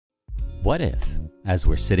What if, as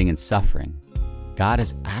we're sitting in suffering, God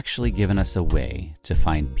has actually given us a way to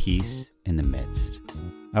find peace in the midst?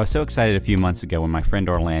 I was so excited a few months ago when my friend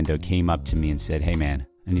Orlando came up to me and said, "Hey man,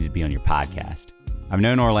 I need to be on your podcast." I've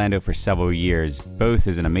known Orlando for several years, both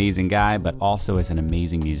as an amazing guy, but also as an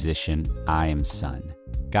amazing musician, I am son.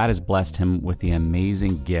 God has blessed him with the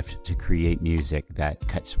amazing gift to create music that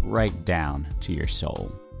cuts right down to your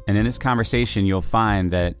soul. And in this conversation, you'll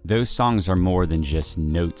find that those songs are more than just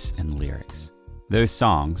notes and lyrics. Those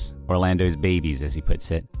songs, Orlando's babies as he puts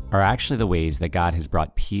it, are actually the ways that God has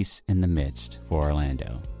brought peace in the midst for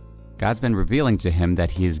Orlando. God's been revealing to him that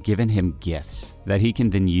he has given him gifts that he can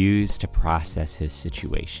then use to process his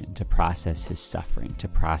situation, to process his suffering, to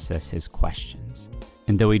process his questions.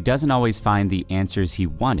 And though he doesn't always find the answers he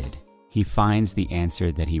wanted, he finds the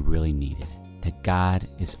answer that he really needed, that God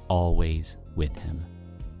is always with him.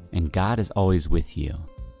 And God is always with you.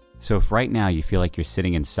 So if right now you feel like you're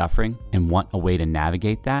sitting in suffering and want a way to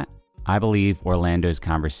navigate that, I believe Orlando's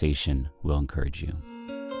conversation will encourage you.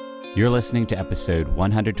 You're listening to episode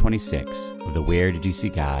 126 of the Where Did You See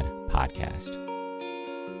God podcast.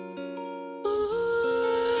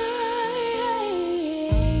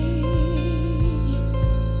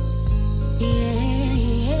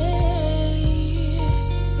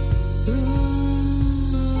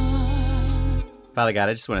 Father God,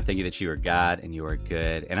 I just want to thank you that you are God and you are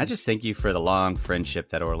good. And I just thank you for the long friendship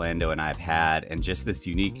that Orlando and I have had and just this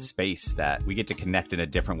unique space that we get to connect in a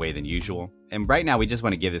different way than usual. And right now, we just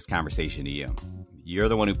want to give this conversation to you. You're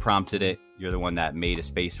the one who prompted it. You're the one that made a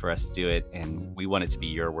space for us to do it. And we want it to be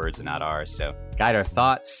your words and not ours. So guide our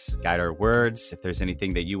thoughts, guide our words. If there's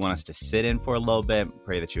anything that you want us to sit in for a little bit,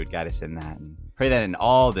 pray that you would guide us in that. And pray that in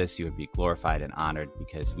all this, you would be glorified and honored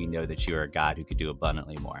because we know that you are a God who could do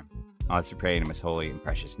abundantly more. All this we pray in his holy and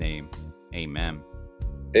precious name. Amen.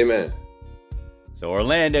 Amen. So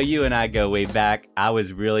Orlando, you and I go way back. I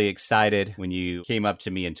was really excited when you came up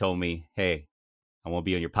to me and told me, "Hey, I won't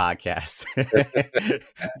be on your podcast."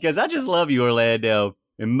 Because I just love you, Orlando.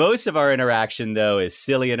 And most of our interaction, though, is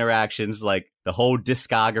silly interactions like the whole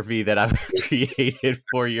discography that I've created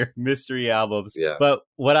for your mystery albums. Yeah. But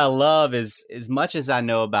what I love is, as much as I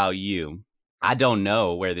know about you, I don't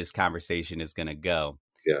know where this conversation is going to go.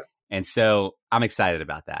 Yeah. And so I'm excited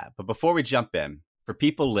about that. But before we jump in, for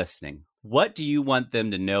people listening, what do you want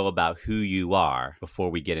them to know about who you are before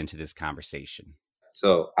we get into this conversation?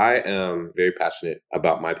 So I am very passionate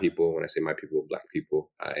about my people. When I say my people, Black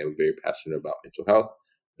people, I am very passionate about mental health,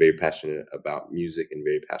 very passionate about music, and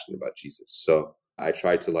very passionate about Jesus. So I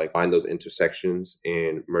try to find those intersections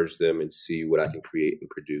and merge them and see what I can create and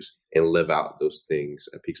produce and live out those things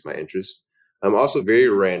that piques my interest. I'm also very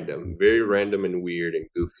random and weird and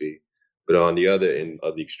goofy. But on the other end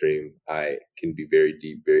of the extreme, I can be very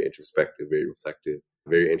deep, very introspective, very reflective,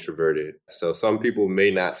 very introverted. So some people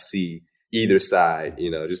may not see either side,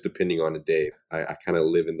 just depending on the day. I kind of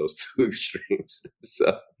live in those two extremes.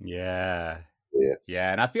 So Yeah. Yeah.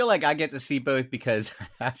 Yeah. And I feel like I get to see both because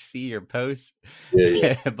I see your posts,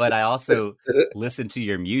 Yeah. but I also listen to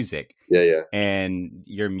your music. Yeah. And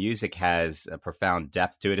your music has a profound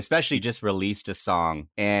depth to it, especially just released a song.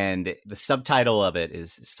 And the subtitle of it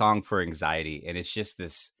is Song for Anxiety. And it's just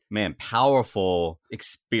this, powerful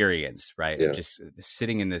experience, right? Yeah. Of just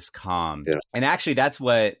sitting in this calm. Yeah. And actually, that's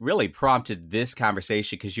what really prompted this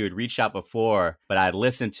conversation because you had reached out before, but I'd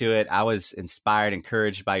listened to it. I was inspired,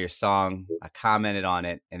 encouraged by your song. I commented on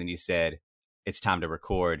it. And then you said, "It's time to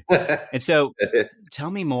record." And so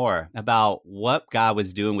tell me more about what God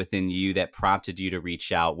was doing within you that prompted you to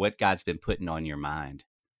reach out, what God's been putting on your mind.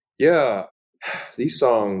 Yeah. These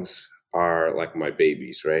songs are like my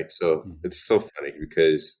babies, right? So it's so funny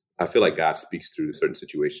because I feel like God speaks through certain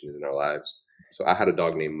situations in our lives. So I had a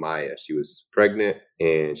dog named Maya. She was pregnant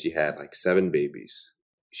and she had 7 babies.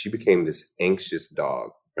 She became this anxious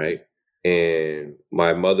dog, right? And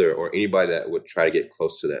my mother or anybody that would try to get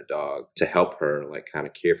close to that dog to help her, kind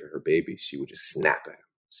of care for her baby, she would just snap at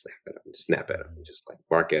him, and just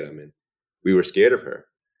bark at him. And we were scared of her.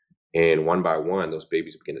 And one by one, those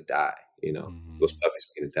babies began to die, those puppies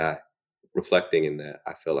began to die. Reflecting in that,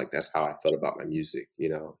 I feel like that's how I felt about my music,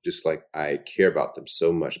 just I care about them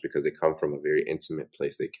so much because they come from a very intimate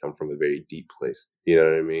place. They come from a very deep place, you know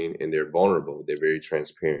what I mean? And they're vulnerable. They're very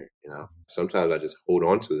transparent, Sometimes I just hold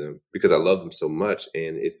on to them because I love them so much.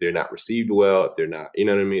 And if they're not received well, if they're not,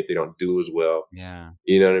 if they don't do as well,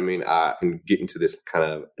 you know what I mean? I can get into this kind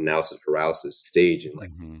of analysis paralysis stage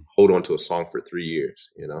and hold on to a song for 3 years,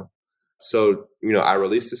 So, I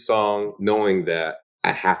released a song knowing that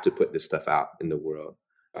I have to put this stuff out in the world.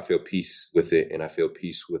 I feel peace with it, and I feel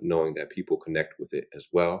peace with knowing that people connect with it as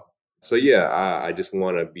well. So yeah, I just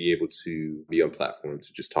want to be able to be on platforms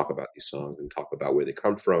to just talk about these songs and talk about where they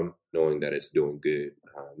come from, knowing that it's doing good,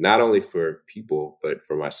 not only for people but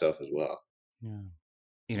for myself as well. Yeah.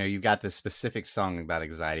 You know, you've got this specific song about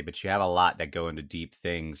anxiety, but you have a lot that go into deep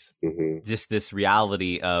things. Hmm. Just this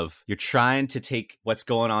reality of you're trying to take what's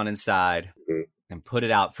going on inside Hmm. and put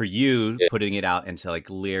it out for you, Yeah. putting it out into like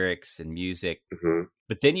lyrics and music. Hmm.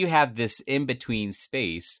 But then you have this in between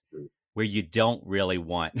space Hmm. where you don't really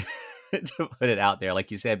want to put it out there,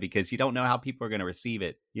 like you said, because you don't know how people are going to receive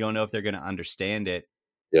it. You don't know if they're going to understand it.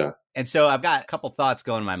 Yeah. And so I've got a couple thoughts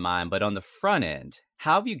going in my mind, but on the front end,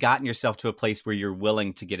 how have you gotten yourself to a place where you're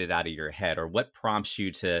willing to get it out of your head? Or what prompts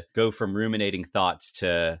you to go from ruminating thoughts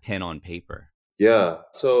to pen on paper? Yeah.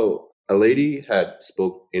 So a lady had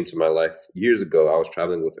spoke into my life years ago. I was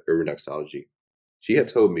traveling with urban doxology. She had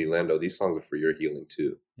told me, Lando, these songs are for your healing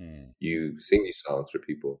too. You sing these songs for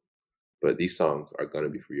people, but these songs are going to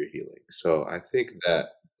be for your healing. So I think that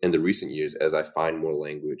in the recent years, as I find more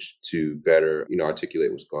language to better, articulate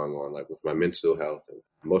what's going on, like with my mental health and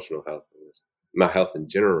emotional health, and with my health in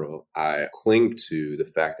general, I cling to the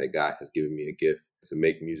fact that God has given me a gift to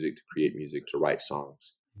make music, to create music, to write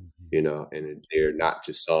songs, and they're not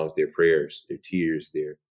just songs, they're prayers, they're tears,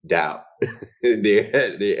 they're doubt,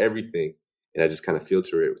 they're everything. And I just kind of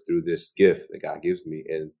filter it through this gift that God gives me.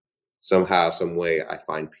 And somehow, some way, I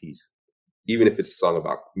find peace, even if it's a song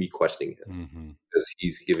about me questioning him, because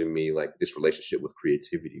he's given me like this relationship with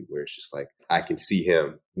creativity where it's just like I can see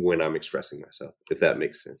him when I'm expressing myself, if that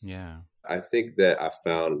makes sense. Yeah. I think that I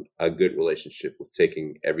found a good relationship with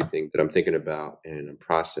taking everything that I'm thinking about and I'm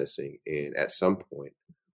processing, and at some point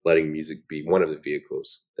letting music be one of the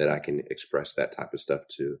vehicles that I can express that type of stuff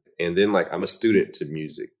to. And then like I'm a student to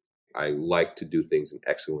music. I like to do things in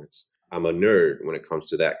excellence. I'm a nerd when it comes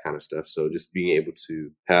to that kind of stuff. So just being able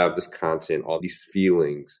to have this content, all these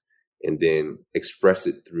feelings, and then express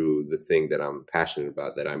it through the thing that I'm passionate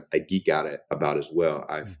about, that I geek out about as well.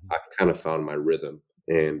 I've kind of found my rhythm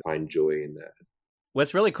and find joy in that.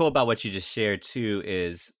 What's really cool about what you just shared too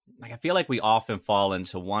is like I feel like we often fall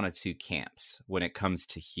into one or two camps when it comes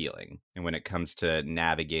to healing and when it comes to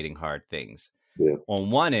navigating hard things. Yeah. On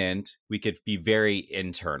one end, we could be very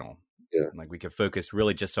internal. Yeah. Like we could focus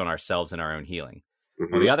really just on ourselves and our own healing.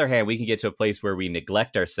 Mm-hmm. On the other hand, we can get to a place where we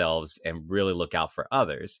neglect ourselves and really look out for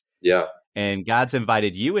others. Yeah. And God's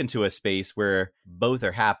invited you into a space where both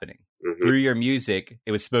are happening. Mm-hmm. Through your music,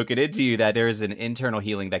 it was spoken into you that there is an internal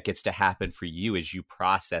healing that gets to happen for you as you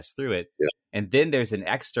process through it. Yeah. And then there's an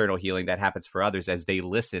external healing that happens for others as they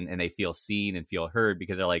listen and they feel seen and feel heard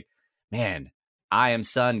because they're like, man, I Am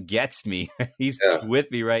Son gets me. He's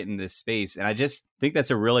with me right in this space. And I just think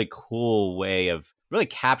that's a really cool way of really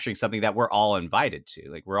capturing something that we're all invited to.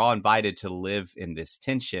 Like we're all invited to live in this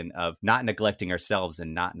tension of not neglecting ourselves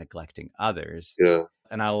and not neglecting others. Yeah.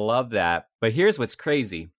 And I love that. But here's what's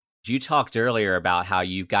crazy. You talked earlier about how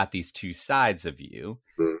you've got these two sides of you.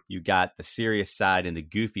 Mm-hmm. You got the serious side and the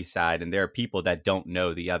goofy side, and there are people that don't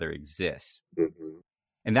know the other exists. Mm-hmm.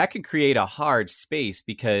 And that can create a hard space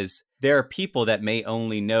because there are people that may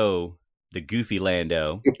only know the goofy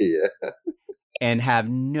Lando and have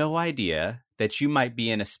no idea that you might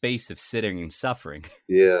be in a space of sitting and suffering.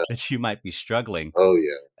 Yeah. That you might be struggling. Oh,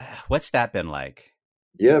 yeah. What's that been like?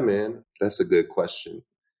 Yeah, man. That's a good question.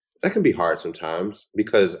 That can be hard sometimes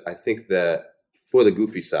because I think that for the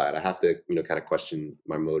goofy side, I have to, kind of question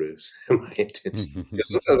my motives and my intentions.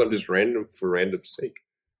 Because sometimes I'm just random for random's sake.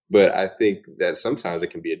 But I think that sometimes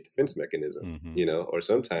it can be a defense mechanism, or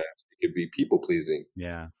sometimes it could be people pleasing.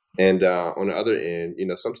 Yeah. And on the other end,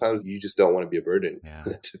 sometimes you just don't want to be a burden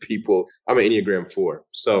to people. I'm an Enneagram 4,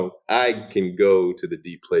 so I can go to the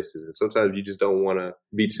deep places. And sometimes you just don't want to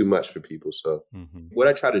be too much for people. So what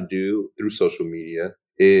I try to do through social media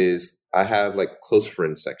is I have like close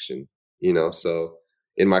friends section, so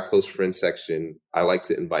in my close friends section, I like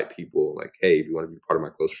to invite people like, hey, if you want to be part of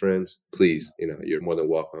my close friends, please, you're more than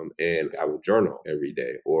welcome. And I will journal every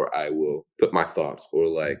day, or I will put my thoughts, or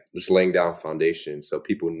like just laying down foundation so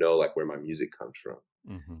people know like where my music comes from.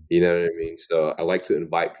 Mm-hmm. You know what I mean? So I like to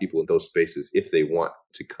invite people in those spaces if they want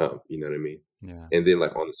to come, you know what I mean? Yeah. And then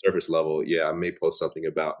like on the surface level, I may post something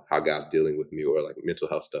about how God's dealing with me or like mental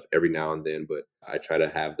health stuff every now and then, but I try to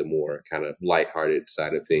have the more kind of lighthearted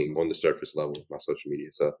side of things on the surface level of my social media.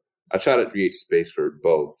 So I try to create space for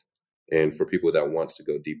both. And for people that wants to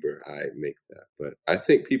go deeper, I make that. But I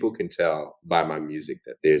think people can tell by my music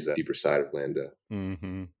that there's a deeper side of Lando.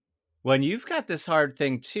 Mm-hmm. Well, and you've got this hard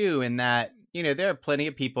thing too, in that, there are plenty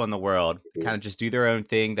of people in the world that kind of just do their own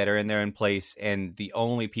thing, that are in their own place. And the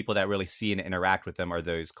only people that really see and interact with them are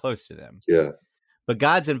those close to them. Yeah. But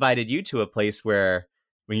God's invited you to a place where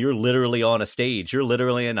when you're literally on a stage, you're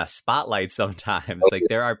literally in a spotlight sometimes. Like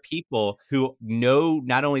there are people who know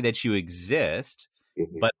not only that you exist,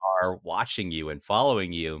 but are watching you and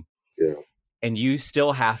following you. Yeah. And you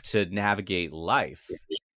still have to navigate life.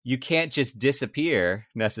 You can't just disappear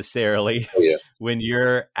necessarily when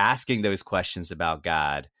you're asking those questions about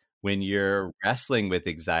God, when you're wrestling with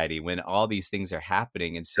anxiety, when all these things are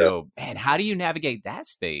happening. And so, man, how do you navigate that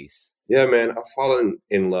space? Yeah, man, I've fallen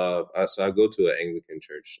in love. So I go to an Anglican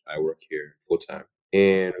church. I work here full time.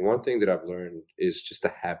 And one thing that I've learned is just the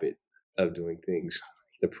habit of doing things,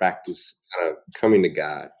 the practice, kind of coming to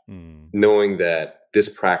God, knowing that this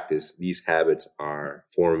practice, these habits are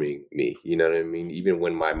forming me. You know what I mean? Even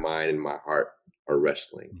when my mind and my heart are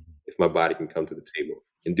wrestling, if my body can come to the table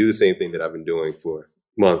and do the same thing that I've been doing for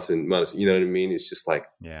months and months, you know what I mean? It's just like,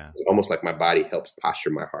 it's almost like my body helps posture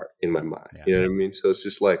my heart in my mind. You know what I mean? So it's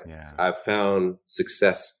just like, I've found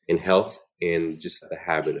success in health and just the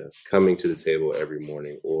habit of coming to the table every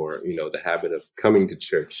morning, or, you know, the habit of coming to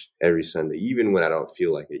church every Sunday, even when I don't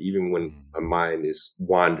feel like it, even when my mind is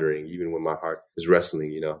wandering, even when my heart is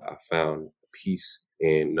wrestling, you know, I found peace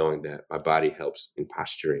in knowing that my body helps in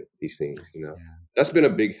posturing these things, you know. That's been a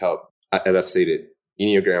big help, as I've stated,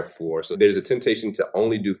 Enneagram 4. So there's a temptation to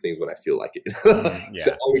only do things when I feel like it,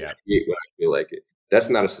 to only create when I feel like it. That's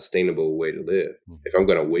not a sustainable way to live. If I'm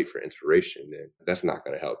going to wait for inspiration, then that's not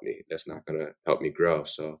going to help me. That's not going to help me grow.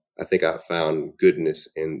 So I think I found goodness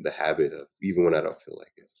in the habit of, even when I don't feel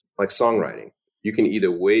like it. Like songwriting, you can either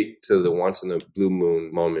wait till the once in a blue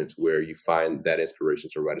moon moments where you find that inspiration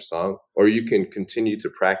to write a song, or you can continue to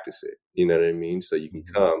practice it. You know what I mean? So you can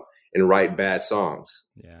come and write bad songs.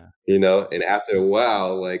 You know, and after a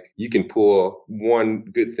while, like you can pull one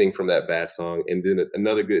good thing from that bad song and then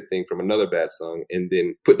another good thing from another bad song, and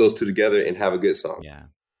then put those two together and have a good song.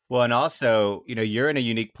 Well, and also, you know, you're in a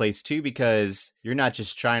unique place too, because you're not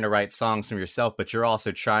just trying to write songs from yourself, but you're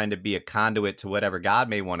also trying to be a conduit to whatever God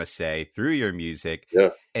may want to say through your music.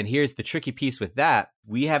 And here's the tricky piece with that.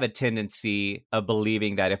 We have a tendency of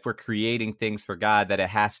believing that if we're creating things for God, that it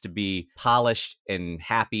has to be polished and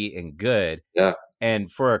happy and good.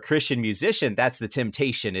 And for a Christian musician, that's the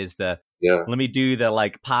temptation, is the, let me do the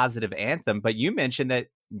like positive anthem. But you mentioned that,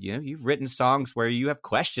 you know, you've written songs where you have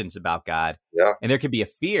questions about God. And there could be a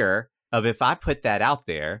fear of, if I put that out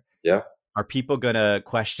there, are people going to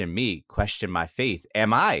question me, question my faith?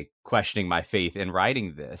 Am I questioning my faith in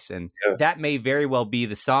writing this? And that may very well be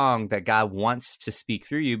the song that God wants to speak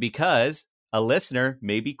through you, because a listener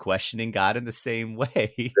may be questioning God in the same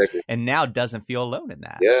way and now doesn't feel alone in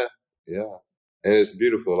that. And it's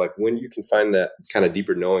beautiful. Like when you can find that kind of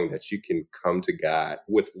deeper knowing that you can come to God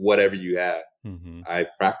with whatever you have. I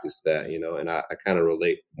practice that, you know, and I kind of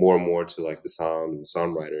relate more and more to like the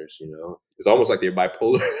songwriters, you know. It's almost like they're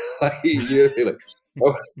bipolar. Like, you know, like,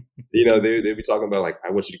 oh, you know, they'd be talking about like,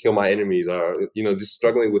 I want you to kill my enemies, or, you know, just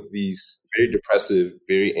struggling with these very depressive,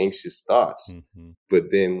 very anxious thoughts.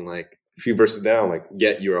 But then like a few verses down, like,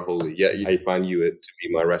 yet you are holy, yet I find you to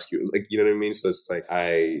be my rescue. Like, you know what I mean? So it's like,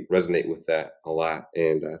 I resonate with that a lot.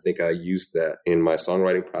 And I think I use that in my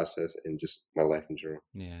songwriting process and just my life in general.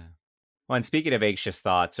 Well, and speaking of anxious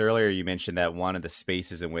thoughts, earlier you mentioned that one of the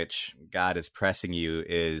spaces in which God is pressing you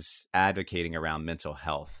is advocating around mental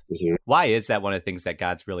health. Why is that one of the things that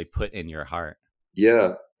God's really put in your heart?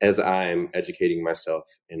 As I'm educating myself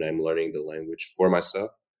and I'm learning the language for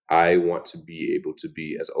myself, I want to be able to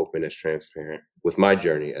be as open, as transparent with my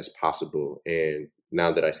journey as possible. And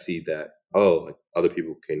now that I see that, like other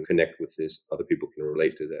people can connect with this, other people can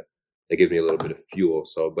relate to that, that gives me a little bit of fuel.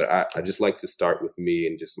 So, but I just like to start with me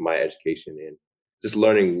and just my education and just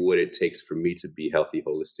learning what it takes for me to be healthy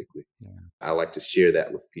holistically. I like to share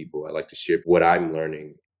that with people. I like to share what I'm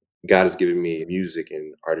learning. God has given me music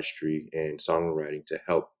and artistry and songwriting to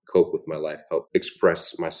help cope with my life, help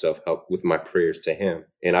express myself, help with my prayers to Him.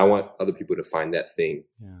 And I want other people to find that thing.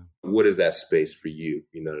 What is that space for you?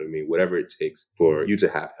 You know what I mean? Whatever it takes for you to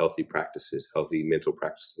have healthy practices, healthy mental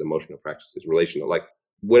practices, emotional practices, relational, like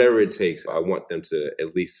whatever it takes. I want them to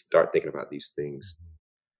at least start thinking about these things.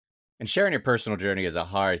 And sharing your personal journey is a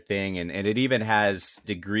hard thing. And it even has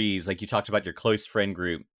degrees. Like you talked about your close friend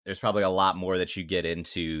group. There's probably a lot more that you get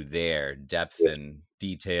into there, depth and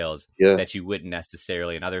details that you wouldn't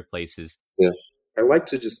necessarily in other places. I like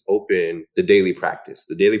to just open the daily practice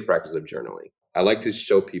of journaling. I like to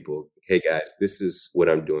show people, hey guys, this is what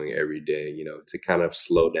I'm doing every day, you know, to kind of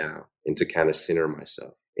slow down and to kind of center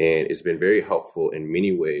myself. And it's been very helpful in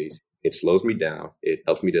many ways. It slows me down. It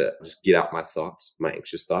helps me to just get out my thoughts, my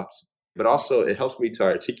anxious thoughts. But also it helps me to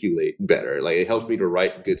articulate better. Like it helps me to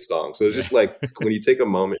write good songs. So it's just like when you take a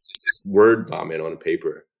moment to just word vomit on a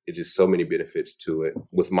paper, It's just so many benefits to it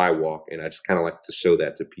with my walk. And I just kind of like to show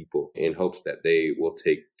that to people in hopes that they will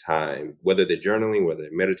take time, whether they're journaling, whether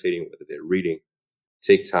they're meditating, whether they're reading,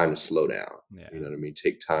 take time to slow down. Yeah. You know what I mean?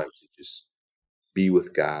 Take time to just be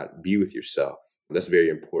with God, be with yourself. That's very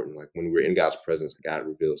important. Like when we're in God's presence, God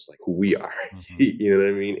reveals like who we are. Mm-hmm. You know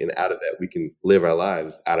what I mean? And out of that, we can live our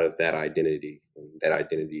lives out of that identity. And that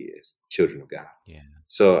identity is children of God. Yeah.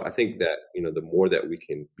 So I think that, the more that we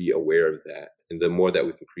can be aware of that, and the more that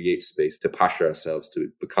we can create space to posture ourselves to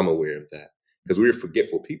become aware of that, because we're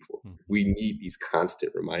forgetful people. Mm-hmm. We need these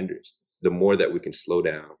constant reminders. The more that we can slow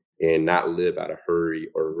down and not live out of hurry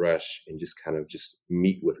or rush and just kind of just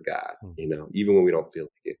meet with God, even when we don't feel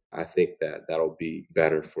like it. I think that that'll be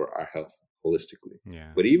better for our health holistically.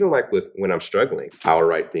 Yeah. But even like when I'm struggling, I'll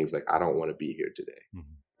write things like, I don't want to be here today.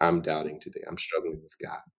 Mm-hmm. I'm doubting today. I'm struggling with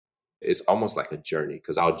God. It's almost like a journey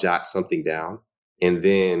because I'll jot something down and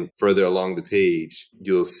then further along the page,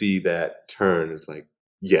 you'll see that turn is like,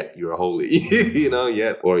 yet you're holy,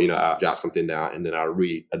 yet, or, I'll jot something down and then I'll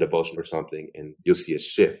read a devotion or something and you'll see a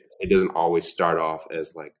shift. It doesn't always start off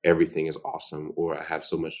as like everything is awesome or I have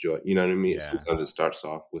so much joy. You know what I mean? Yeah. Sometimes it starts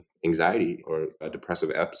off with anxiety or a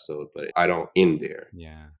depressive episode, but I don't end there.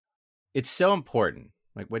 Yeah. It's so important.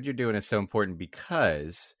 Like what you're doing is so important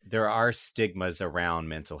because there are stigmas around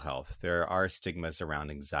mental health. There are stigmas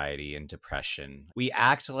around anxiety and depression. We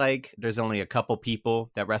act like there's only a couple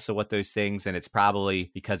people that wrestle with those things and it's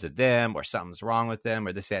probably because of them or something's wrong with them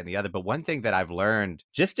or this, that, and the other. But one thing that I've learned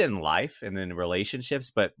just in life and in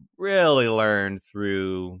relationships, but really learned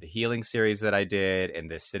through the healing series that I did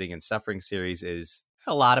and the Sitting and Suffering series is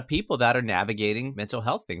a lot of people that are navigating mental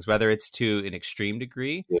health things, whether it's to an extreme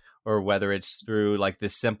degree or whether it's through like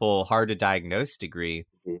this simple, hard to diagnose degree.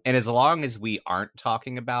 Mm-hmm. And as long as we aren't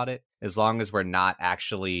talking about it, as long as we're not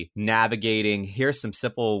actually navigating, here's some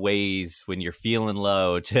simple ways when you're feeling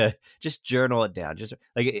low to just journal it down. Just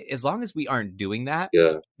like as long as we aren't doing that,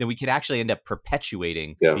 then we could actually end up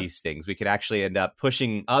perpetuating these things. We could actually end up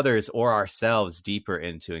pushing others or ourselves deeper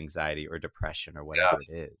into anxiety or depression or whatever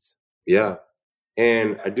it is. Yeah.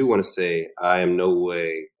 And I do want to say I am no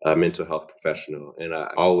way a mental health professional, and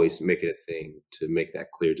I always make it a thing to make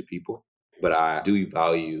that clear to people. But I do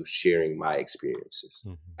value sharing my experiences.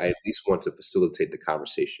 Mm-hmm. I at least want to facilitate the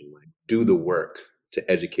conversation, like do the work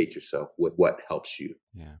to educate yourself with what helps you.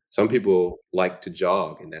 Yeah. Some people like to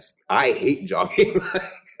jog, and I hate jogging.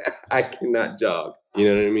 I cannot jog. You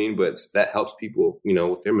know what I mean? But that helps people,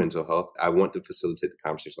 with their mental health. I want to facilitate the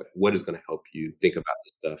conversation, like what is going to help you think about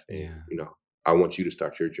this stuff, and I want you to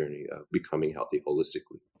start your journey of becoming healthy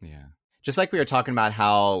holistically. Yeah. Just like we were talking about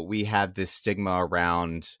how we have this stigma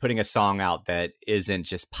around putting a song out that isn't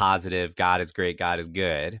just positive, God is great, God is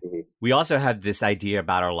good. Mm-hmm. We also have this idea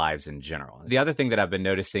about our lives in general. The other thing that I've been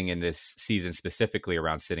noticing in this season, specifically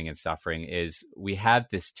around Sitting and Suffering, is we have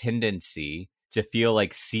this tendency to feel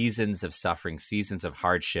like seasons of suffering, seasons of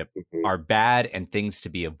hardship are bad and things to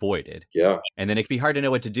be avoided. Yeah. And then it can be hard to know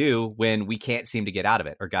what to do when we can't seem to get out of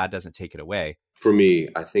it or God doesn't take it away. For me,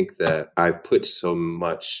 I think that I put so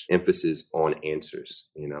much emphasis on answers,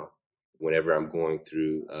 whenever I'm going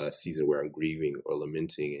through a season where I'm grieving or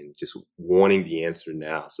lamenting and just wanting the answer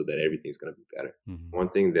now so that everything's going to be better. Mm-hmm. One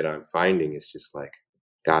thing that I'm finding is just like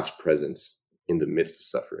God's presence in the midst of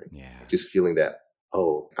suffering. Yeah. Just feeling that,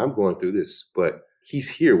 oh, I'm going through this, but he's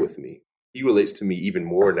here with me. He relates to me even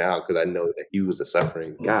more now because I know that he was a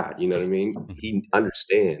suffering God. You know what I mean? He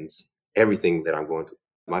understands everything that I'm going through.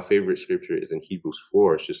 My favorite scripture is in Hebrews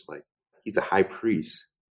 4. It's just like he's a high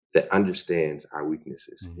priest that understands our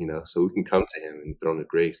weaknesses, so we can come to him in the throne of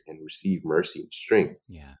grace and receive mercy and strength.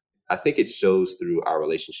 Yeah. I think it shows through our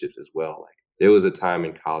relationships as well. Like there was a time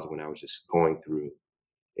in college when I was just going through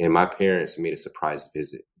and my parents made a surprise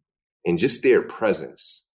visit. And just their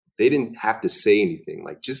presence, they didn't have to say anything,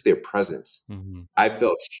 like just their presence. Mm-hmm. I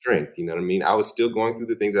felt strength, you know what I mean? I was still going through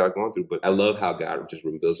the things that I was going through, but I love how God just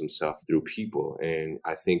reveals himself through people. And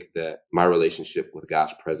I think that my relationship with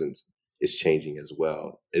God's presence is changing as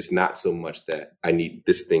well. It's not so much that I need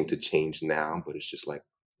this thing to change now, but it's just like,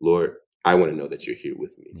 Lord, I want to know that you're here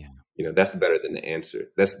with me. Yeah. That's better than the answer.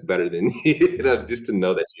 That's better than just to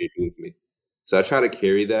know that you're here with me. So I try to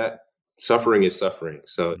carry that. Suffering is suffering.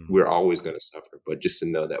 So we're always going to suffer. But just to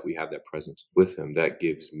know that we have that presence with him, that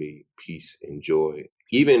gives me peace and joy.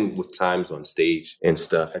 Even with times on stage and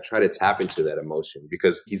stuff, I try to tap into that emotion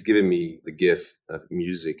because he's given me the gift of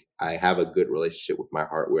music. I have a good relationship with my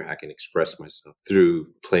heart where I can express myself through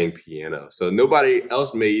playing piano. So nobody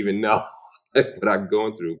else may even know what I'm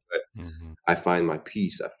going through. But I find my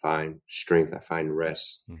peace. I find strength. I find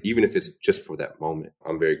rest. Even if it's just for that moment.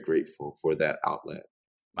 I'm very grateful for that outlet.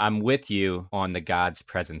 I'm with you on the God's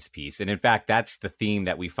presence piece. And in fact, that's the theme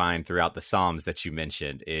that we find throughout the Psalms that you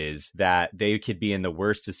mentioned, is that they could be in the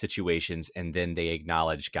worst of situations and then they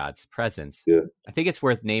acknowledge God's presence. Yeah. I think it's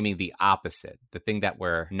worth naming the opposite, the thing that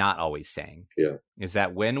we're not always saying, is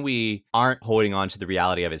that when we aren't holding on to the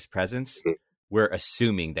reality of his presence, we're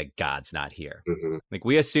assuming that God's not here. Like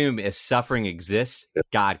we assume if suffering exists,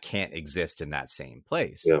 God can't exist in that same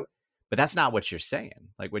place. But that's not what you're saying.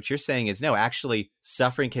 Like what you're saying is, no, actually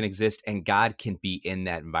suffering can exist and God can be in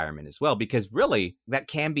that environment as well. Because really, that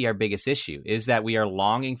can be our biggest issue, is that we are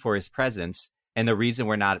longing for his presence. And the reason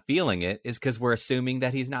we're not feeling it is because we're assuming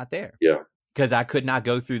that he's not there. Because I could not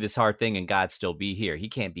go through this hard thing and God still be here. He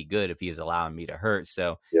can't be good if he is allowing me to hurt.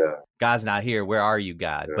 So God's not here. Where are you,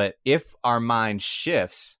 God? But if our mind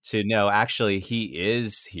shifts to no, actually, he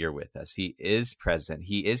is here with us. He is present.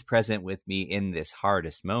 He is present with me in this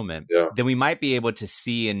hardest moment. Then we might be able to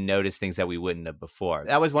see and notice things that we wouldn't have before.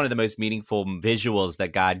 That was one of the most meaningful visuals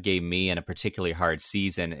that God gave me in a particularly hard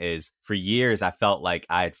season. Is for years, I felt like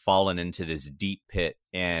I had fallen into this deep pit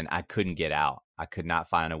and I couldn't get out. I could not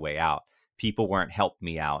find a way out. People weren't helping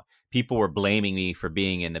me out. People were blaming me for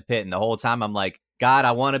being in the pit. And the whole time I'm like, God,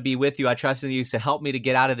 I want to be with you. I trust in you to help me to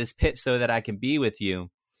get out of this pit so that I can be with you.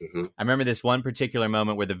 I remember this one particular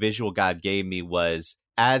moment where the visual God gave me was,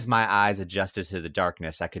 as my eyes adjusted to the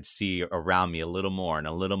darkness, I could see around me a little more and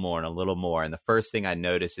a little more and a little more. And the first thing I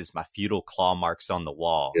noticed is my futile claw marks on the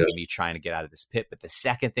wall, me trying to get out of this pit. But the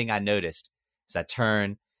second thing I noticed is I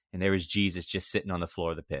turned and there was Jesus just sitting on the floor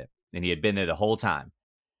of the pit. And he had been there the whole time.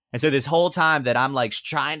 And so this whole time that I'm like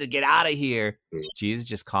trying to get out of here, Jesus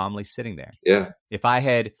just calmly sitting there. If I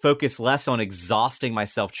had focused less on exhausting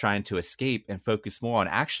myself trying to escape and focused more on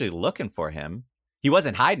actually looking for him, he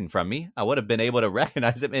wasn't hiding from me. I would have been able to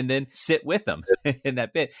recognize him and then sit with him in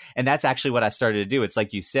that pit. And that's actually what I started to do. It's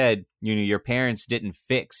like you said, you know, your parents didn't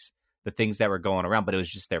fix the things that were going around, but it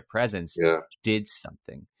was just their presence did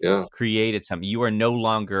something, created something. You are no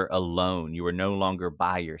longer alone. You are no longer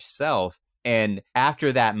by yourself. And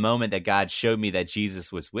after that moment that God showed me that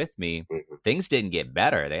Jesus was with me, things didn't get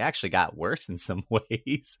better. They actually got worse in some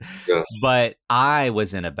ways. But I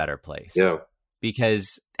was in a better place.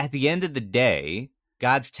 Because at the end of the day,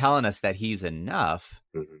 God's telling us that he's enough,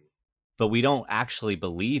 but we don't actually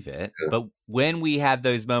believe it. But when we have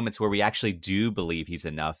those moments where we actually do believe he's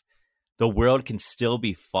enough, the world can still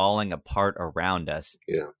be falling apart around us.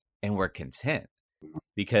 And we're content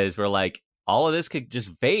because we're like, all of this could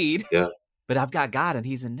just fade. But I've got God and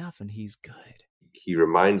he's enough and he's good. He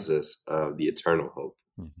reminds us of the eternal hope,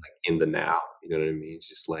 like in the now. You know what I mean? It's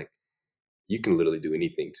just like, you can literally do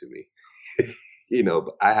anything to me, you know,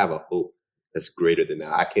 but I have a hope that's greater than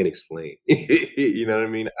that. I can't explain. You know what I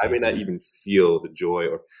mean? I may not even feel the joy,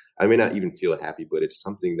 or I may not even feel happy, but it's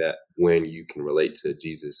something that when you can relate to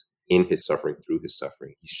Jesus in his suffering, through his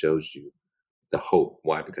suffering, he shows you the hope.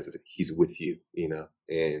 Why? Because he's with you, you know,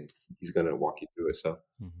 and he's going to walk you through it. So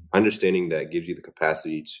understanding that gives you the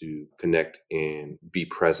capacity to connect and be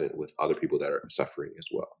present with other people that are suffering as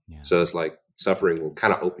well. So it's like suffering will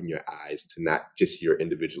kind of open your eyes to not just your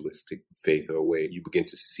individualistic faith or way. You begin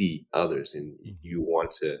to see others and you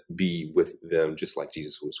want to be with them just like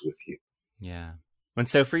Jesus was with you. And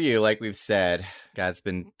so for you, like we've said, God's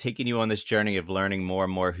been taking you on this journey of learning more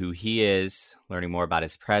and more who he is, learning more about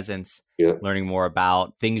his presence, learning more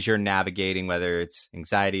about things you're navigating, whether it's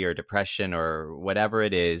anxiety or depression or whatever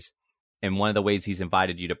it is. And one of the ways he's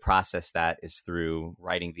invited you to process that is through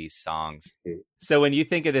writing these songs. So when you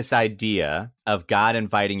think of this idea of God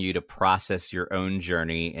inviting you to process your own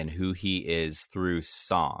journey and who he is through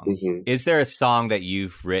song, is there a song that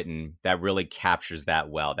you've written that really captures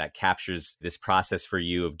that well, that captures this process for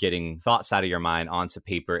you of getting thoughts out of your mind onto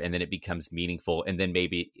paper, and then it becomes meaningful, and then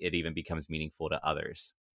maybe it even becomes meaningful to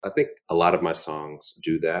others? I think a lot of my songs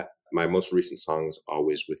do that. My most recent song is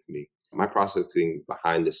Always With Me. My processing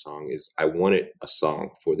behind this song is I wanted a song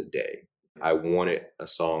for the day. I wanted a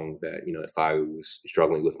song that, you know, if I was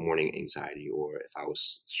struggling with morning anxiety or if I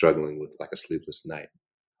was struggling with like a sleepless night,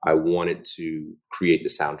 I wanted to create the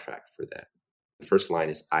soundtrack for that. The first line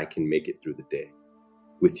is, I can make it through the day.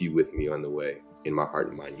 With you with me on the way. In my heart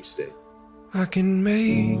and mind you stay. I can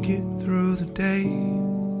make it through the day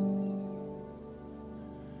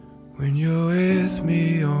when you're with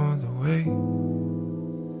me on the way.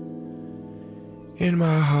 In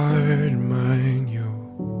my heart and mind,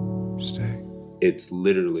 you'll stay. It's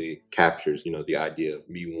literally captures, you know, the idea of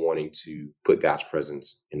me wanting to put God's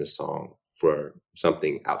presence in a song for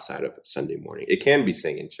something outside of Sunday morning. It can be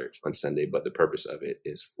sang in church on Sunday, but the purpose of it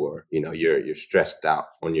is for, you know, you're stressed out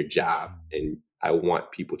on your job and I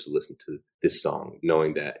want people to listen to this song,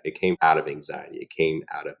 knowing that it came out of anxiety. It came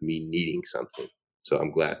out of me needing something. So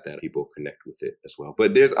I'm glad that people connect with it as well.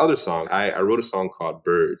 But there's other songs. I wrote a song called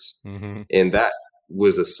Birds. And that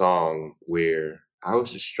was a song where I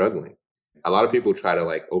was just struggling. A lot of people try to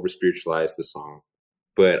like over spiritualize the song,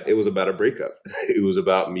 but it was about a breakup. It was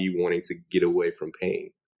about me wanting to get away from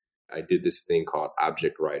pain. I did this thing called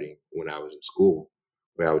object writing when I was in school,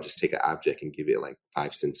 where I would just take an object and give it like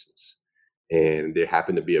 5 sentences. And there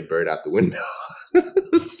happened to be a bird out the window.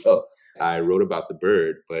 So I wrote about the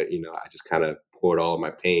bird, but, I just kind of poured all of my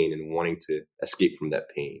pain and wanting to escape from that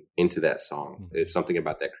pain into that song. It's something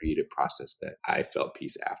about that creative process that I felt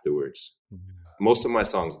peace afterwards. Most of my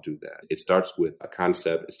songs do that. It starts with a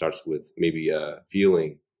concept. It starts with maybe a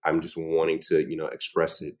feeling. I'm just wanting to,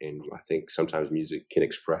 express it. And I think sometimes music can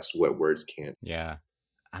express what words can't. Yeah.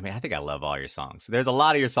 I mean, I think I love all your songs. There's a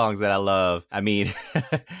lot of your songs that I love. I mean,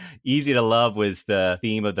 Easy to Love was the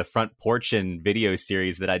theme of the Front Porchin' video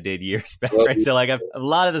series that I did years back, right? So like a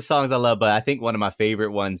lot of the songs I love, but I think one of my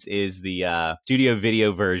favorite ones is the studio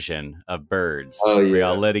video version of Birds. Oh, yeah. Where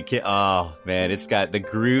I'll let it get, oh, man, it's got the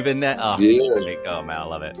groove in that. Oh, yeah. Oh, man, I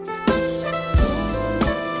love it.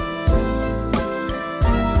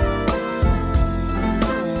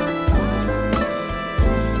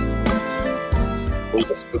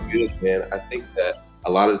 That's so good, man. I think that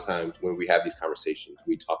a lot of times when we have these conversations,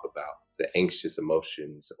 we talk about the anxious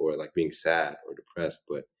emotions or like being sad or depressed,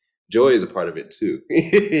 but joy is a part of it too.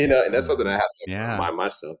 And that's something I have to remind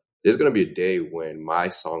myself. There's going to be a day when my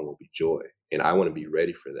song will be joy, and I want to be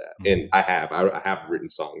ready for that. And I have written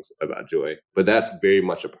songs about joy, but that's very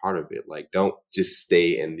much a part of it. Like, don't just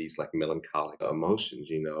stay in these like melancholic emotions,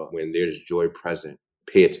 when there's joy present,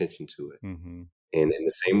 pay attention to it. And in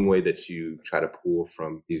the same way that you try to pull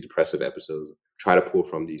from these depressive episodes, try to pull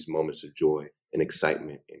from these moments of joy and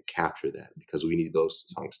excitement and capture that, because we need those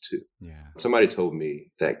songs too. Yeah. Somebody told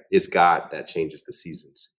me that it's God that changes the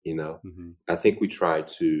seasons, I think we try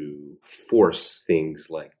to force things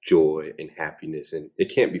like joy and happiness, and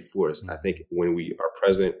it can't be forced. I think when we are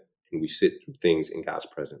present and we sit through things in God's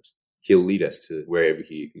presence, He'll lead us to wherever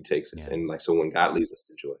he takes us. Yeah. And like, so when God leads us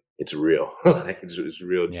to joy, it's real. Like it's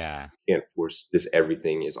real. Yeah. You can't force this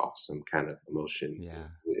everything is awesome kind of emotion. Yeah.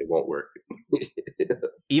 It won't work.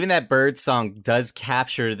 Even that bird song does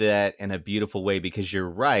capture that in a beautiful way, because you're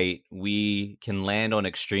right. We can land on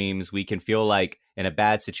extremes. We can feel like in a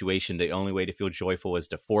bad situation, the only way to feel joyful is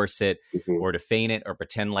to force it or to feign it or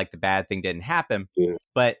pretend like the bad thing didn't happen. Yeah.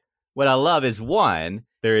 But what I love is, one,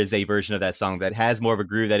 there is a version of that song that has more of a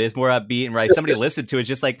groove, that is more upbeat, and right, somebody listened to it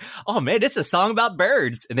just like, oh man, this is a song about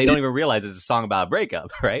birds, and they don't even realize it's a song about a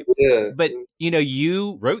breakup, right? Yeah. But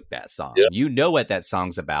you wrote that song. Yeah. You know what that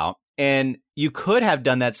song's about, and you could have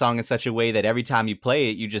done that song in such a way that every time you play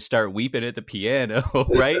it, you just start weeping at the piano,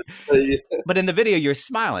 right? Yeah. But in the video, you're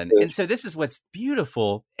smiling, and so this is what's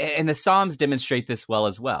beautiful, and the Psalms demonstrate this well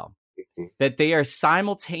as well, that they are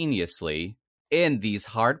simultaneously in these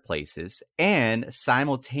hard places and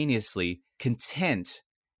simultaneously content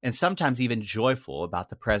and sometimes even joyful about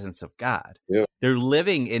the presence of God. Yeah. They're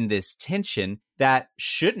living in this tension that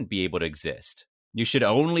shouldn't be able to exist. You should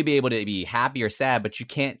only be able to be happy or sad, but you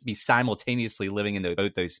can't be simultaneously living in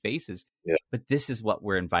both those spaces. Yeah. But this is what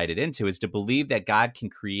we're invited into, is to believe that God can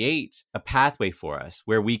create a pathway for us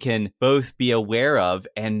where we can both be aware of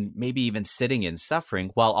and maybe even sitting in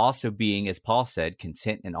suffering, while also being, as Paul said,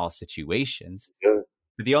 content in all situations. Yeah.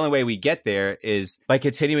 But the only way we get there is by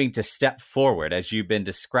continuing to step forward, as you've been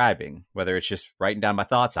describing, whether it's just writing down my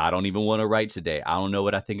thoughts. I don't even want to write today. I don't know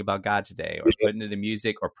what I think about God today, or putting it in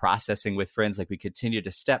music, or processing with friends. Like, we continue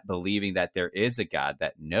to step, believing that there is a God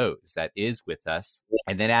that knows, that is with us.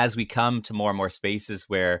 And then as we come to more and more spaces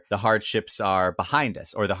where the hardships are behind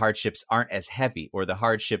us, or the hardships aren't as heavy, or the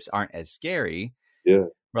hardships aren't as scary,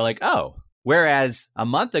 we're like, oh, whereas a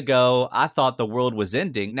month ago, I thought the world was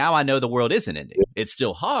ending. Now I know the world isn't ending. It's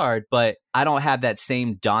still hard, but I don't have that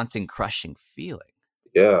same daunting, crushing feeling.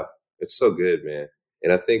 Yeah, it's so good, man.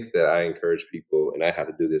 And I think that I encourage people, and I have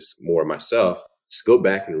to do this more myself, just go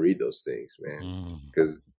back and read those things, man,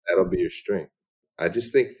 because that'll be your strength. I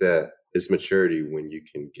just think that it's maturity when you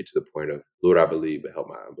can get to the point of, Lord, I believe, but help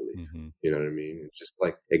my unbelief. You know what I mean? It's just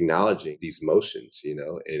like acknowledging these emotions,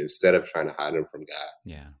 and instead of trying to hide them from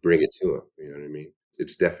God, bring it to him. You know what I mean?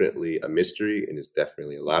 It's definitely a mystery, and it's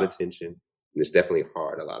definitely a lot of tension, and it's definitely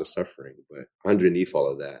hard, a lot of suffering. But underneath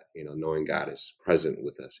all of that, knowing God is present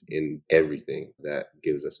with us in everything, that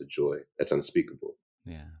gives us a joy that's unspeakable.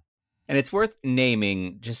 Yeah. And it's worth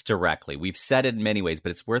naming just directly. We've said it in many ways, but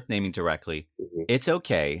it's worth naming directly. It's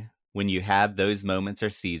okay when you have those moments or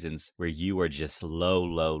seasons where you are just low,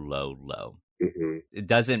 low, low, low. hmm It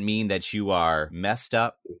doesn't mean that you are messed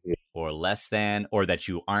up hmm or less than, or that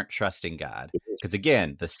you aren't trusting God. Because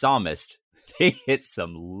again, the psalmist, they hit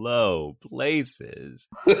some low places.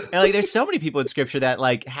 And like, there's so many people in scripture that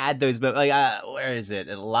like had those, but like, where is it?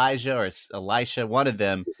 Elijah or Elisha, one of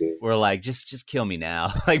them were like, just kill me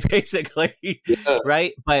now. Like basically, Yeah.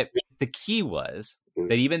 right? But the key was Mhm.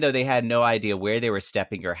 that even though they had no idea where they were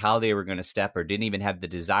stepping or how they were going to step or didn't even have the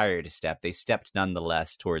desire to step, they stepped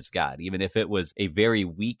nonetheless towards God, even if it was a very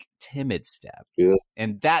weak, timid step. Yeah.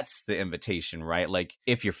 And that's the invitation, right? Like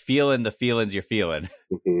if you're feeling the feelings you're feeling,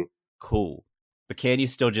 hmm cool. But can you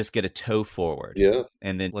still just get a toe forward? Yeah.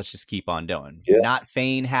 And then let's just keep on doing. Yeah. Not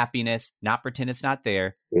feign happiness, not pretend it's not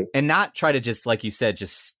there, Yeah. and not try to just, like you said,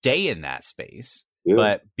 just stay in that space. Yeah.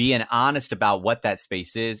 But being honest about what that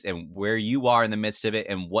space is and where you are in the midst of it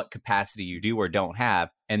and what capacity you do or don't have,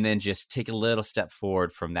 and then just take a little step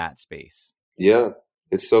forward from that space. Yeah.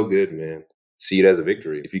 It's so good, man. See it as a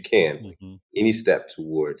victory if you can. Mm-hmm. Any step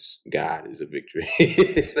towards God is a victory.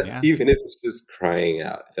 Yeah. Even if it's just crying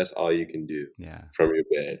out, if that's all you can do Yeah. from your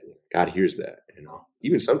bed, God hears that, you know.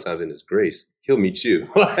 Even sometimes in his grace, he'll meet you.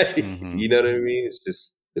 Like, Mhm. you know what I mean?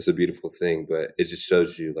 It's a beautiful thing, but it just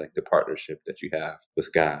shows you like the partnership that you have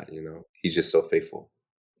with God, you know. He's just so faithful.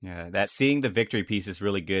 Yeah, that seeing the victory piece is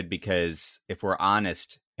really good because if we're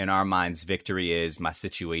honest, in our minds, victory is my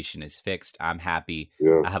situation is fixed. I'm happy.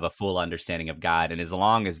 Yeah. I have a full understanding of God. And as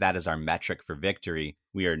long as that is our metric for victory,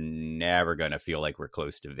 we are never going to feel like we're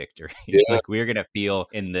close to victory. Yeah. Like we're going to feel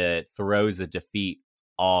in the throes of defeat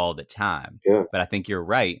all the time. Yeah. But I think you're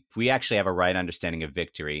right. If we actually have a right understanding of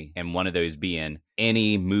victory, and one of those being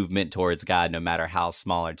any movement towards God, no matter how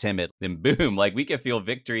small or timid, then boom, like we can feel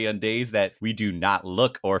victory on days that we do not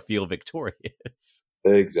look or feel victorious.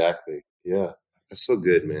 Exactly. Yeah. That's so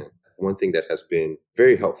good, man. One thing that has been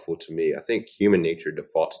very helpful to me, I think human nature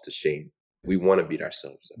defaults to shame. We want to beat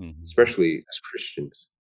ourselves up, Mhm. especially as Christians.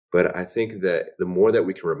 But I think that the more that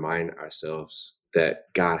we can remind ourselves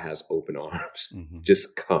that God has open arms, Mhm.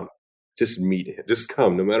 just come, just meet him, just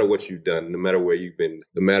come, no matter what you've done, no matter where you've been,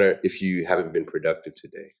 no matter if you haven't been productive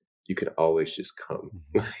today, you can always just come,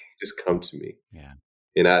 Mhm. just come to me. Yeah.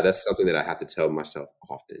 And that's something that I have to tell myself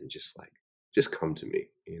often, just come to me,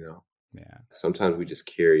 you know. Yeah. Sometimes we just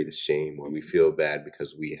carry the shame or we feel bad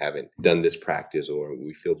because we haven't done this practice or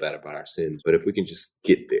we feel bad about our sins. But if we can just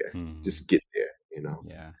get there, Mhm. just get there, you know,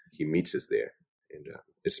 Yeah. he meets us there. And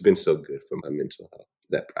it's been so good for my mental health,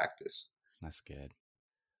 that practice. That's good.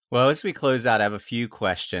 Well, as we close out, I have a few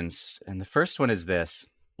questions. And the first one is this.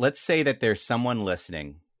 Let's say that there's someone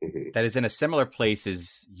listening hmm that is in a similar place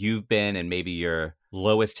as you've been in maybe your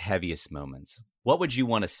lowest, heaviest moments. What would you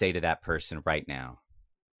want to say to that person right now?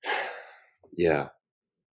 Yeah,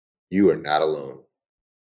 you are not alone.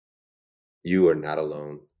 You are not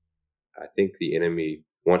alone. I think the enemy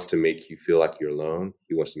wants to make you feel like you're alone.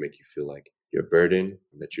 He wants to make you feel like you're a burden,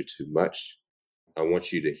 that you're too much. I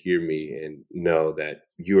want you to hear me and know that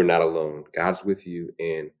you are not alone. God's with you.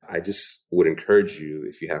 And I just would encourage you,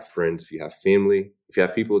 if you have friends, if you have family, if you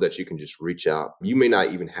have people that you can just reach out, you may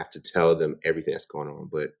not even have to tell them everything that's going on,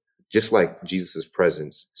 but just like Jesus's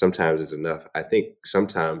presence sometimes is enough. I think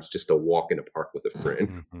sometimes just a walk in the park with a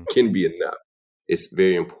friend Mhm. can be enough. It's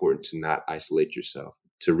very important to not isolate yourself,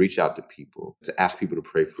 to reach out to people, to ask people to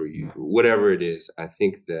pray for you, whatever it is. I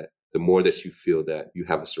think that the more that you feel that you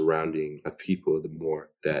have a surrounding of people, the more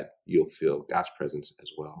that you'll feel God's presence as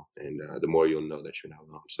well. And the more you'll know that you're not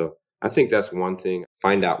alone. So I think that's one thing.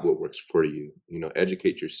 Find out what works for you, you know,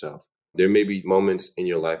 educate yourself. There may be moments in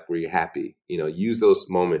your life where you're happy, you know, use those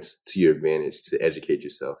moments to your advantage to educate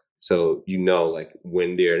yourself. So, you know, like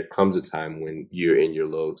when there comes a time when you're in your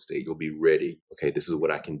low state, you'll be ready. Okay, this is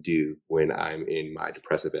what I can do when I'm in my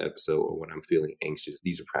depressive episode or when I'm feeling anxious.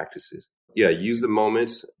 These are practices. Yeah, use the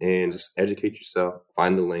moments and just educate yourself.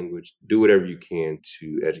 Find the language. Do whatever you can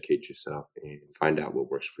to educate yourself and find out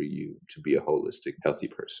what works for you to be a holistic, healthy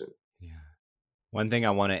person. Yeah. One thing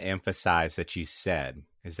I want to emphasize that you said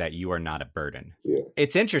is that you are not a burden. Yeah.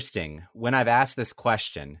 It's interesting when I've asked this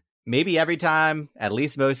question, maybe every time, at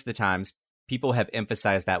least most of the times, people have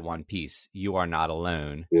emphasized that one piece. You are not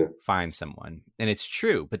alone. Yeah. Find someone. And it's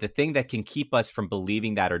true. But the thing that can keep us from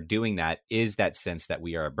believing that or doing that is that sense that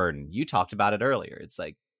we are a burden. You talked about it earlier. It's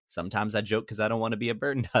like, sometimes I joke because I don't want to be a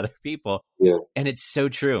burden to other people. Yeah. And it's so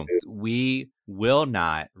true. We will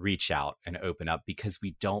not reach out and open up because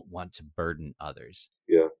we don't want to burden others.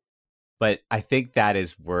 Yeah. But I think that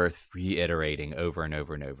is worth reiterating over and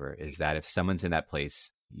over and over, is that if someone's in that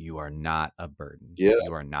place, you are not a burden. Yeah.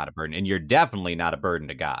 You are not a burden. And you're definitely not a burden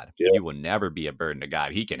to God. Yeah. You will never be a burden to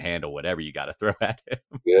God. He can handle whatever you got to throw at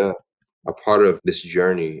him. Yeah. a part of this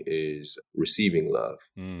journey is receiving love.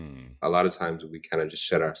 Mm. A lot of times we kind of just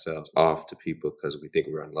shut ourselves off to people because we think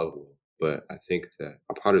we're unlovable. But I think that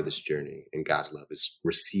a part of this journey in God's love is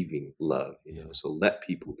receiving love, so let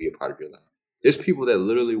people be a part of your life. There's people that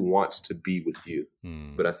literally wants to be with you,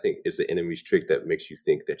 but I think it's the enemy's trick that makes you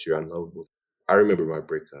think that you're unlovable. I remember my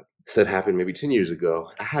breakup that happened maybe 10 years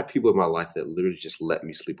ago. I had people in my life that literally just let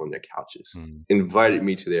me sleep on their couches, invited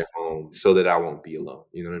me to their home so that I won't be alone.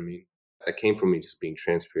 You know what I mean? That came from me just being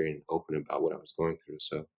transparent and open about what I was going through.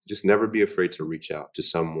 So just never be afraid to reach out to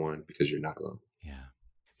someone because you're not alone. Yeah.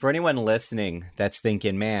 For anyone listening that's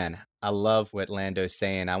thinking, man, I love what Lando's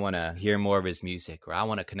saying. I want to hear more of his music, or I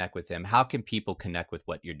want to connect with him. How can people connect with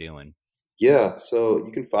what you're doing? Yeah, so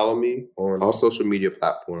you can follow me on all social media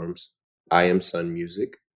platforms. I am Son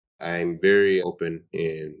Music. I'm very open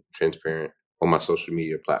and transparent on my social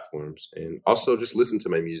media platforms. And also just listen to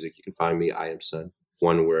my music. You can find me, I Am Son,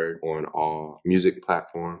 one word, on all music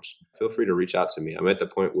platforms. Feel free to reach out to me. I'm at the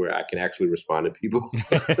point where I can actually respond to people.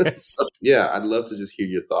 So, yeah, I'd love to just hear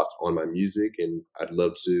your thoughts on my music, and I'd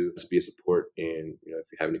love to just be a support. And if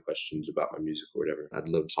you have any questions about my music or whatever, I'd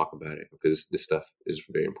love to talk about it because this stuff is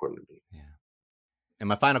very important to me. Yeah. And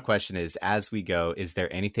my final question is, as we go, is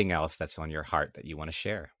there anything else that's on your heart that you want to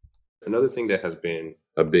share? Another thing that has been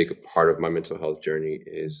a big part of my mental health journey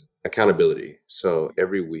is accountability. So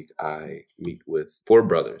every week I meet with 4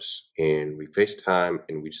 brothers and we FaceTime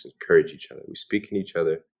and we just encourage each other. We speak in each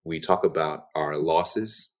other. We talk about our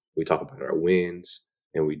losses. We talk about our wins,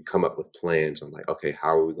 and we come up with plans on okay,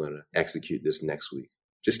 how are we going to execute this next week?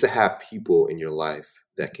 Just to have people in your life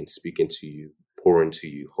that can speak into you, pour into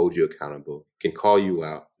you, hold you accountable, can call you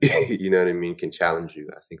out, you know what I mean, can challenge you.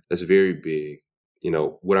 I think that's very big.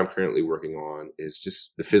 What I'm currently working on is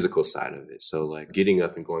just the physical side of it. So getting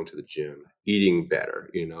up and going to the gym, eating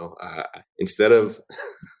better, instead of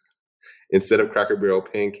Cracker Barrel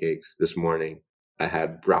pancakes this morning, I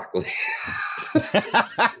had broccoli.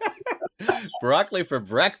 Broccoli for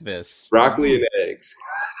breakfast. Broccoli and eggs.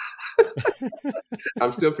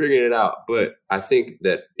 I'm still figuring it out, but I think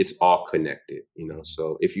that it's all connected,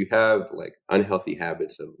 So if you have unhealthy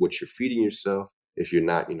habits of what you're feeding yourself, if you're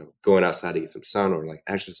not, going outside to get some sun or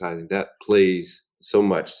exercising, that plays so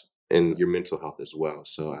much in your mental health as well.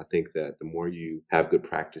 So I think that the more you have good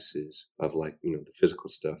practices of the physical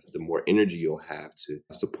stuff, the more energy you'll have to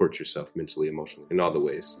support yourself mentally, emotionally, in all the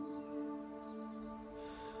ways.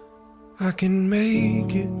 I can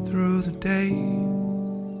make it through the day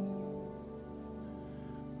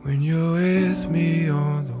when you're with me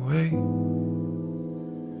on the way.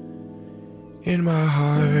 In my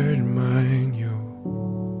heart and mind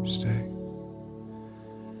you'll stay.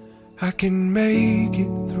 I can make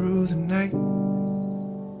it through the night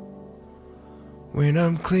when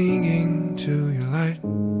I'm clinging to your light.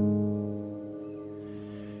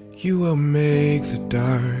 You will make the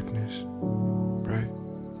darkness bright.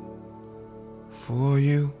 For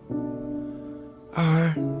you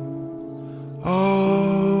are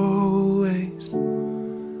always,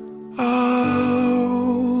 always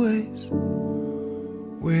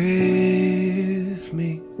with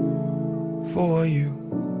me. For you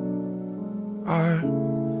are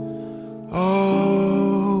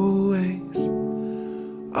always,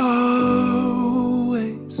 always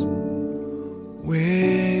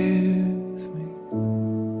with me.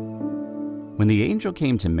 When the angel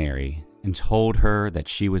came to Mary and told her that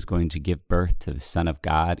she was going to give birth to the Son of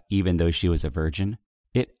God, even though she was a virgin,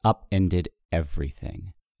 it upended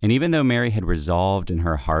everything. And even though Mary had resolved in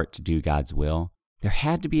her heart to do God's will, there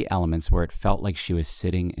had to be elements where it felt like she was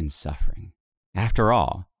sitting in suffering. After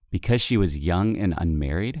all, because she was young and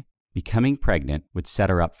unmarried, becoming pregnant would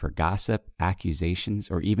set her up for gossip,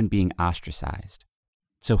 accusations, or even being ostracized.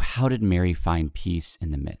 So how did Mary find peace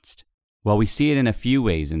in the midst? Well, we see it in a few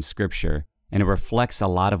ways in Scripture, and it reflects a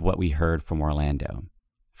lot of what we heard from Orlando.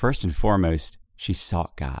 First and foremost, she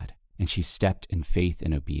sought God, and she stepped in faith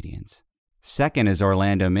and obedience. Second, as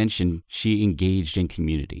Orlando mentioned, she engaged in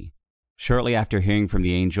community. Shortly after hearing from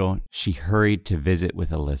the angel, she hurried to visit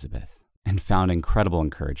with Elizabeth and found incredible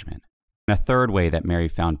encouragement. And a third way that Mary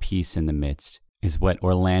found peace in the midst is what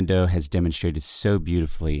Orlando has demonstrated so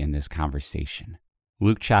beautifully in this conversation.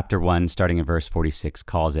 Luke chapter 1, starting in verse 46,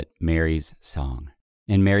 calls it Mary's song.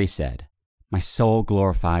 And Mary said, "My soul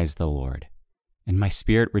glorifies the Lord, and my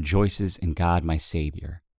spirit rejoices in God my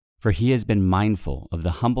Savior, for he has been mindful of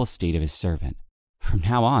the humble state of his servant. From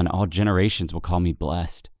now on, all generations will call me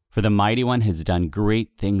blessed, for the Mighty One has done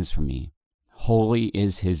great things for me. Holy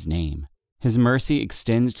is his name. His mercy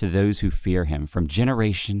extends to those who fear him from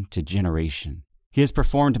generation to generation. He has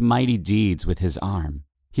performed mighty deeds with his arm.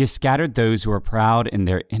 He has scattered those who are proud in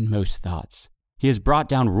their inmost thoughts. He has brought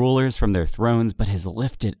down rulers from their thrones, but has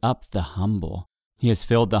lifted up the humble. He has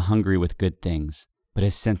filled the hungry with good things, but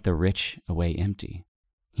has sent the rich away empty.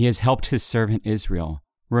 He has helped his servant Israel,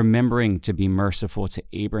 remembering to be merciful to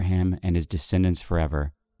Abraham and his descendants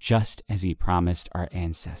forever, just as he promised our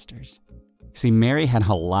ancestors. See, Mary had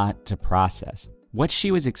a lot to process. What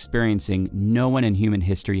she was experiencing, no one in human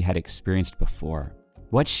history had experienced before.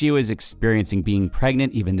 What she was experiencing, being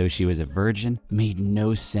pregnant even though she was a virgin, made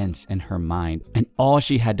no sense in her mind, and all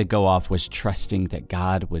she had to go off was trusting that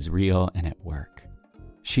God was real and at work.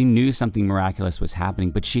 She knew something miraculous was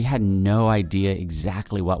happening, but she had no idea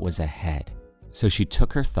exactly what was ahead. So she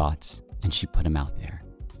took her thoughts and she put them out there.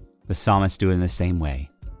 The psalmists do it in the same way.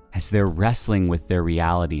 As they're wrestling with their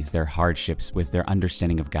realities, their hardships, with their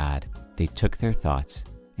understanding of God, they took their thoughts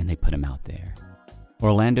and they put them out there.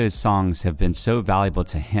 Orlando's songs have been so valuable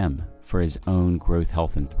to him for his own growth,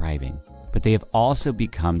 health, and thriving, but they have also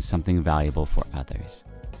become something valuable for others.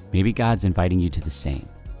 Maybe God's inviting you to the same.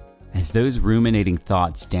 As those ruminating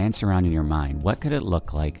thoughts dance around in your mind, what could it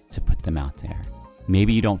look like to put them out there?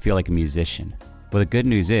 Maybe you don't feel like a musician. Well, the good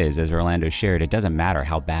news is, as Orlando shared, it doesn't matter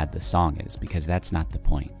how bad the song is, because that's not the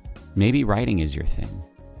point. Maybe writing is your thing.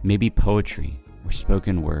 Maybe poetry or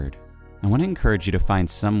spoken word. I want to encourage you to find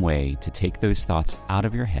some way to take those thoughts out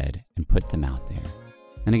of your head and put them out there.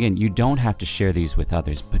 And again, you don't have to share these with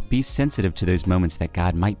others, but be sensitive to those moments that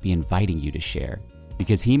God might be inviting you to share,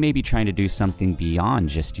 because He may be trying to do something beyond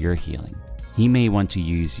just your healing. He may want to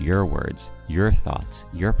use your words, your thoughts,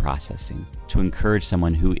 your processing to encourage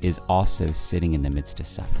someone who is also sitting in the midst of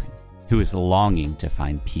suffering, who is longing to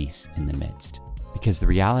find peace in the midst. Because the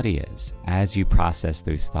reality is, as you process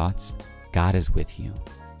those thoughts, God is with you.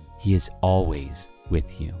 He is always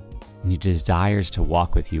with you, and He desires to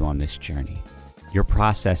walk with you on this journey. Your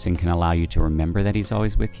processing can allow you to remember that He's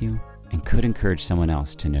always with you and could encourage someone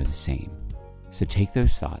else to know the same. So take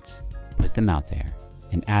those thoughts, put them out there,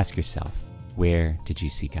 and ask yourself, where did you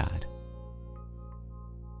see God?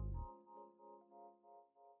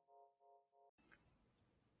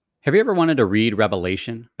 Have you ever wanted to read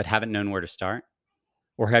Revelation but haven't known where to start?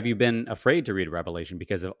 Or have you been afraid to read Revelation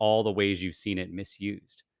because of all the ways you've seen it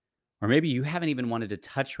misused? Or maybe you haven't even wanted to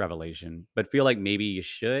touch Revelation, but feel like maybe you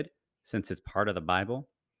should since it's part of the Bible?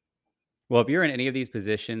 Well, if you're in any of these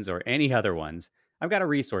positions or any other ones, I've got a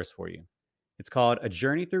resource for you. It's called A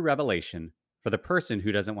Journey Through Revelation for the person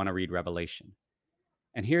who doesn't want to read Revelation.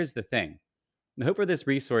 And here's the thing. The hope for this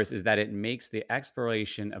resource is that it makes the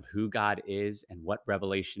exploration of who God is and what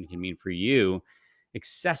Revelation can mean for you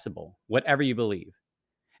accessible, whatever you believe.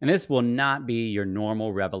 And this will not be your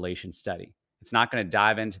normal Revelation study. It's not going to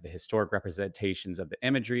dive into the historic representations of the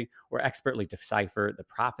imagery or expertly decipher the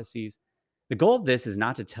prophecies. The goal of this is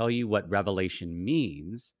not to tell you what Revelation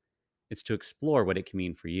means. It's to explore what it can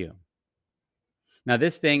mean for you. Now,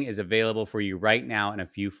 this thing is available for you right now in a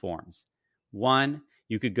few forms. One,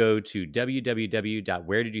 you could go to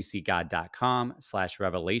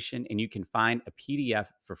www.wheredidyousseegod.com/revelation, and you can find a PDF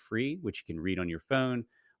for free, which you can read on your phone,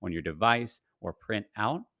 on your device, or print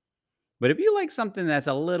out. But if you like something that's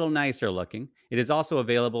a little nicer looking, it is also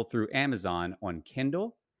available through Amazon on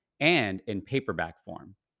Kindle and in paperback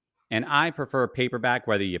form. And I prefer paperback,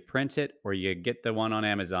 whether you print it or you get the one on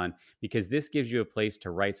Amazon, because this gives you a place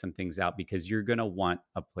to write some things out, because you're going to want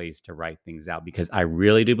a place to write things out, because I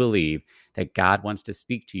really do believe that God wants to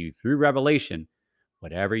speak to you through Revelation,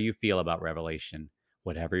 whatever you feel about Revelation,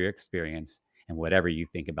 whatever your experience, and whatever you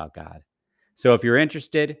think about God. So if you're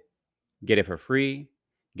interested, get it for free.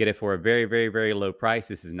 Get it for a very, very, very low price.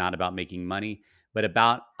 This is not about making money, but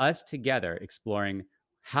about us together exploring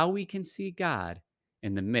how we can see God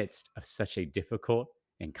in the midst of such a difficult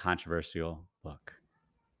and controversial book.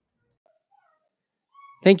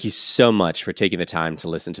 Thank you so much for taking the time to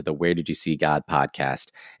listen to the Where Did You See God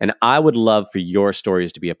podcast. And I would love for your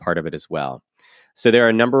stories to be a part of it as well. So there are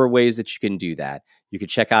a number of ways that you can do that. You can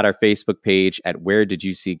check out our Facebook page at Where Did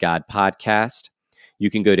You See God podcast. You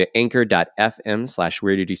can go to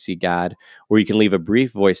anchor.fm/Where Did You See God, or you can leave a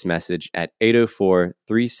brief voice message at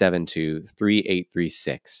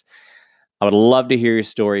 804-372-3836. I would love to hear your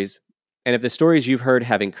stories. And if the stories you've heard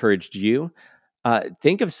have encouraged you,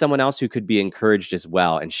 think of someone else who could be encouraged as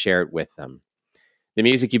well and share it with them. The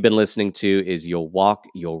music you've been listening to is You'll Walk,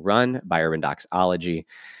 You'll Run by Urban Doxology.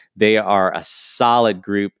 They are a solid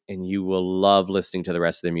group, and you will love listening to the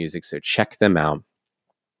rest of their music, so check them out.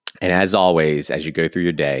 And as always, as you go through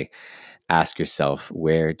your day, ask yourself,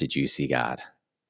 where did you see God?